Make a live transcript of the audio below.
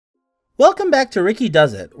Welcome back to Rickey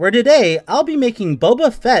Does It, where today I'll be making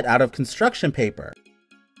Boba Fett out of construction paper.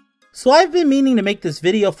 So I've been meaning to make this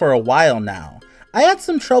video for a while now. I had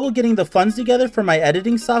some trouble getting the funds together for my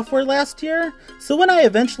editing software last year, so when I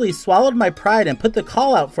eventually swallowed my pride and put the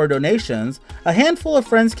call out for donations, a handful of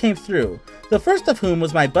friends came through, the first of whom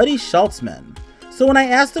was my buddy Schultzman. So when I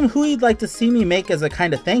asked him who he'd like to see me make as a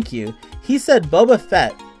kind of thank you, he said Boba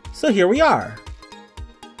Fett, so here we are.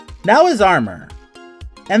 Now his armor.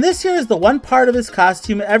 And this here is the one part of his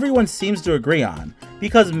costume everyone seems to agree on,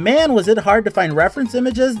 because man was it hard to find reference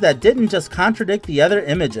images that didn't just contradict the other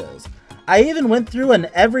images. I even went through an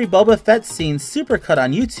every Boba Fett scene supercut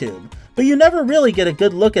on YouTube, but you never really get a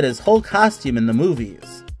good look at his whole costume in the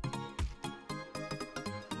movies.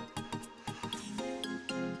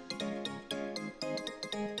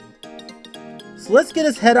 So let's get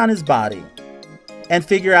his head on his body, and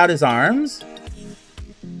figure out his arms.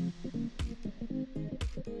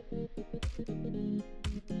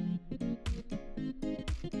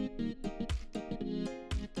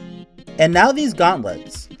 And now these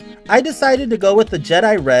gauntlets. I decided to go with the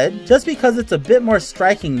Jedi Red just because it's a bit more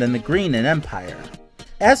striking than the green in Empire.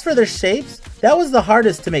 As for their shapes, that was the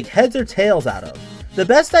hardest to make heads or tails out of. The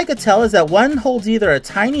best I could tell is that one holds either a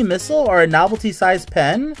tiny missile or a novelty-sized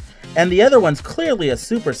pen, and the other one's clearly a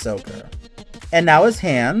super soaker. And now his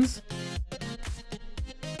hands.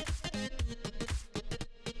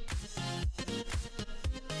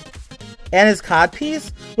 And his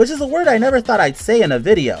codpiece, which is a word I never thought I'd say in a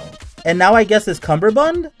video. And now I guess his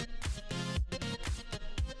cummerbund?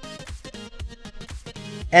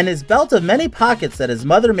 And his belt of many pockets that his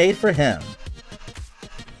mother made for him.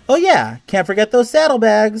 Oh yeah, can't forget those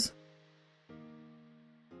saddlebags.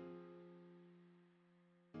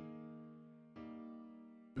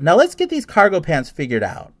 Now let's get these cargo pants figured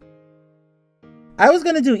out. I was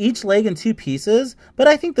gonna do each leg in 2 pieces, but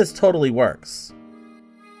I think this totally works.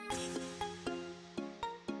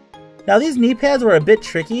 Now these knee pads were a bit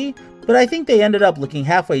tricky, but I think they ended up looking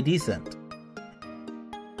halfway decent.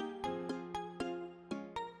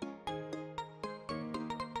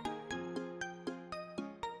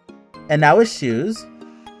 And now his shoes.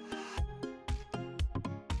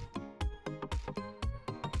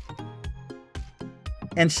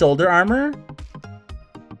 And shoulder armor.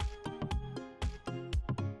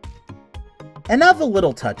 And now the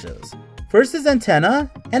little touches. First his antenna,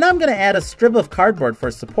 and I'm gonna add a strip of cardboard for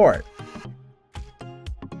support.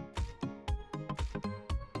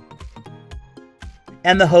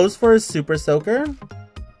 And the hose for his super soaker.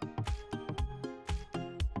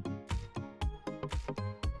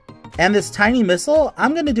 And this tiny missile,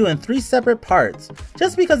 I'm going to do in 3 separate parts,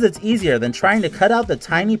 just because it's easier than trying to cut out the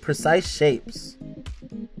tiny precise shapes.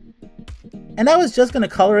 And I was just going to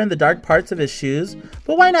color in the dark parts of his shoes,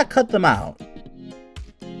 but why not cut them out?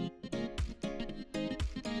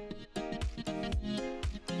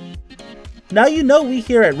 Now you know we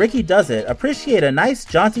here at Rickey Does It appreciate a nice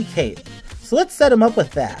jaunty cape. So let's set him up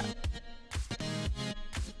with that.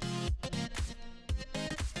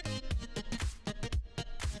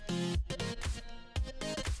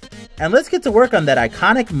 And let's get to work on that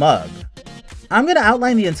iconic mug. I'm going to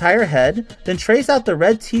outline the entire head, then trace out the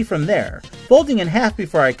red T from there, folding in half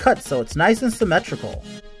before I cut so it's nice and symmetrical.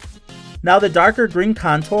 Now the darker green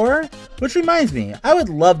contour, which reminds me, I would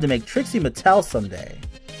love to make Trixie Mattel someday.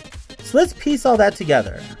 So let's piece all that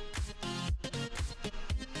together.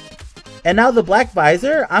 And now the black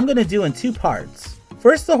visor, I'm going to do in 2 parts.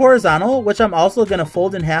 First the horizontal, which I'm also going to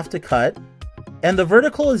fold in half to cut, and the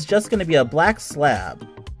vertical is just going to be a black slab.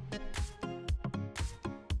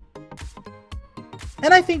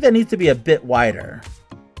 And I think that needs to be a bit wider.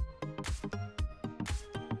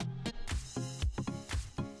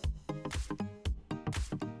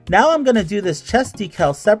 Now I'm going to do this chest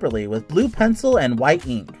decal separately with blue pencil and white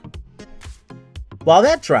ink. While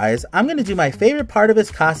that dries, I'm going to do my favorite part of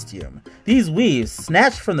his costume, these weaves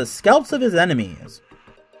snatched from the scalps of his enemies.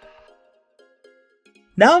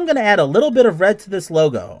 Now I'm going to add a little bit of red to this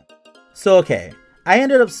logo. So okay, I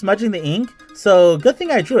ended up smudging the ink, so good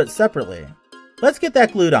thing I drew it separately. Let's get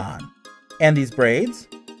that glued on. And these braids.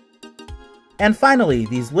 And finally,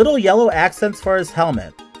 these little yellow accents for his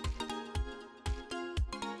helmet.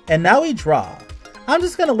 And now we draw. I'm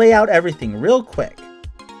just going to lay out everything real quick.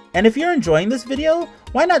 And if you're enjoying this video,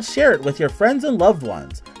 why not share it with your friends and loved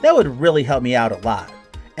ones? That would really help me out a lot.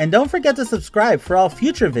 And don't forget to subscribe for all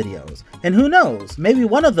future videos. And who knows, maybe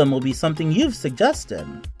one of them will be something you've suggested.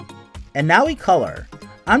 And now we color.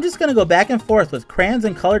 I'm just going to go back and forth with crayons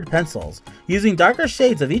and colored pencils, using darker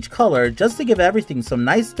shades of each color just to give everything some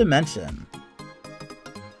nice dimension.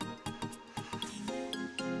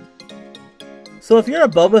 So if you're a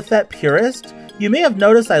Boba Fett purist, you may have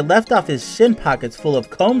noticed I left off his shin pockets full of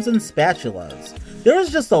combs and spatulas. There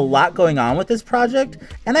was just a lot going on with this project,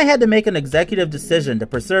 and I had to make an executive decision to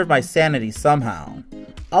preserve my sanity somehow.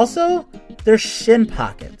 Also, they're shin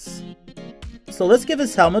pockets. So let's give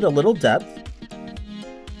his helmet a little depth.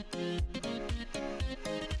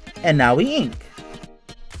 And now we ink.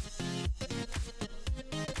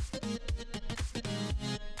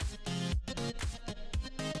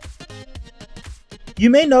 You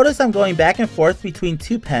may notice I'm going back and forth between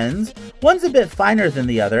two pens. One's a bit finer than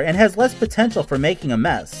the other and has less potential for making a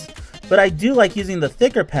mess, but I do like using the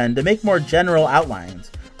thicker pen to make more general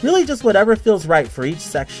outlines. Really just whatever feels right for each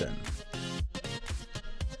section.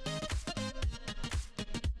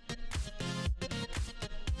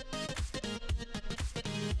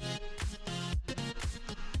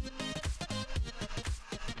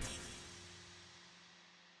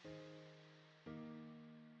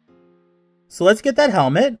 So let's get that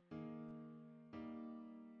helmet.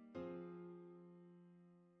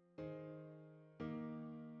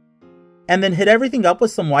 And then hit everything up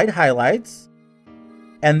with some white highlights.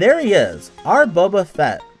 And there he is, our Boba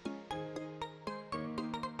Fett.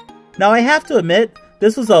 Now I have to admit,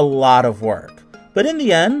 this was a lot of work. But in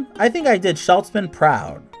the end, I think I did Schultzman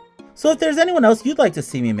proud. So if there's anyone else you'd like to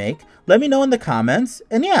see me make, let me know in the comments.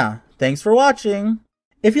 And yeah, thanks for watching.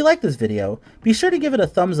 If you like this video, be sure to give it a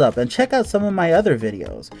thumbs up and check out some of my other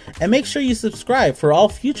videos. And make sure you subscribe for all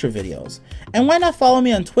future videos. And why not follow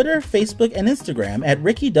me on Twitter, Facebook, and Instagram at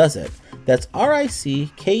Rickey Does It. That's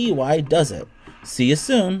R-I-C-K-E-Y Does It. See you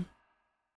soon.